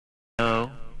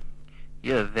know,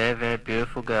 you're a very, very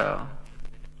beautiful girl.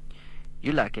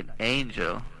 You're like an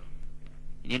angel.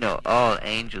 You know all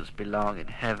angels belong in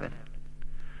heaven.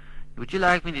 Would you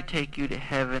like me to take you to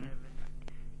heaven?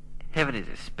 Heaven is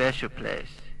a special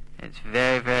place, and it's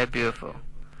very, very beautiful.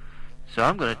 So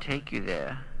I'm going to take you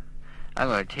there. I'm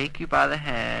going to take you by the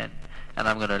hand, and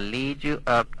I'm going to lead you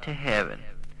up to heaven.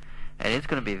 And it's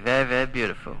going to be very, very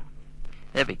beautiful.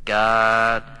 There'll be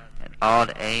God and all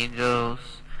the angels.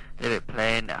 They'll be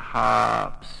playing the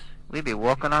harps. We'll be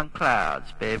walking on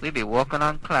clouds, baby. We'll be walking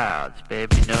on clouds,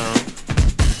 baby. You know,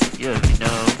 you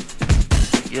know.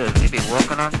 We'll be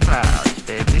walking on clouds,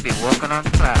 baby. We'll be walking on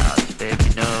clouds, baby.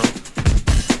 You know,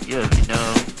 you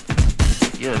know.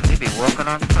 We'll be walking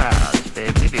on clouds,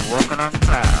 baby. We'll be walking on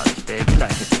clouds, baby. You're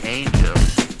like an angel.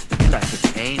 You're like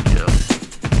an angel.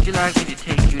 Would you like me to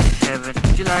take you to heaven?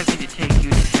 Would you like me to take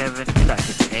you to heaven? You're like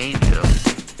an angel.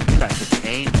 You're like an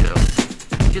angel.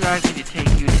 Would you like me to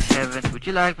take you to heaven? Would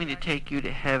you like me to take you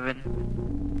to heaven?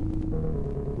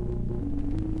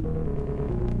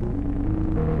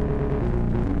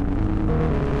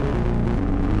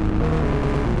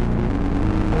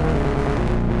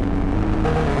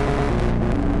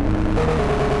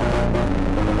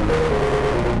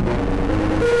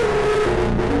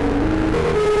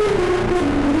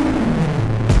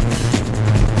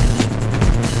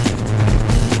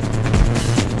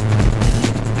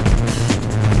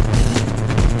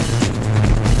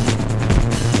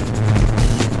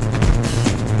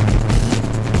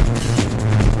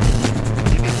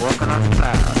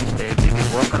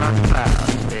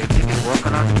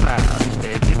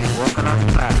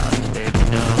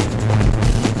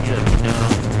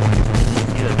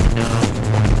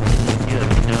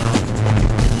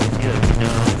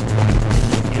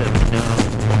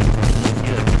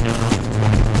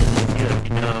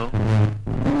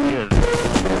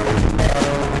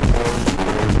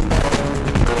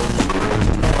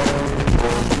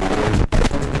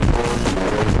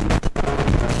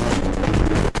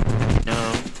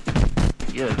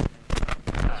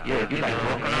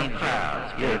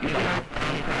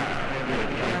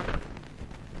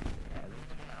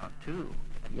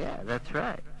 Yeah, that's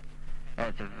right. And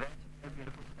it's a very, very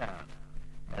beautiful sound.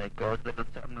 And it goes a little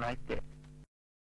something like this.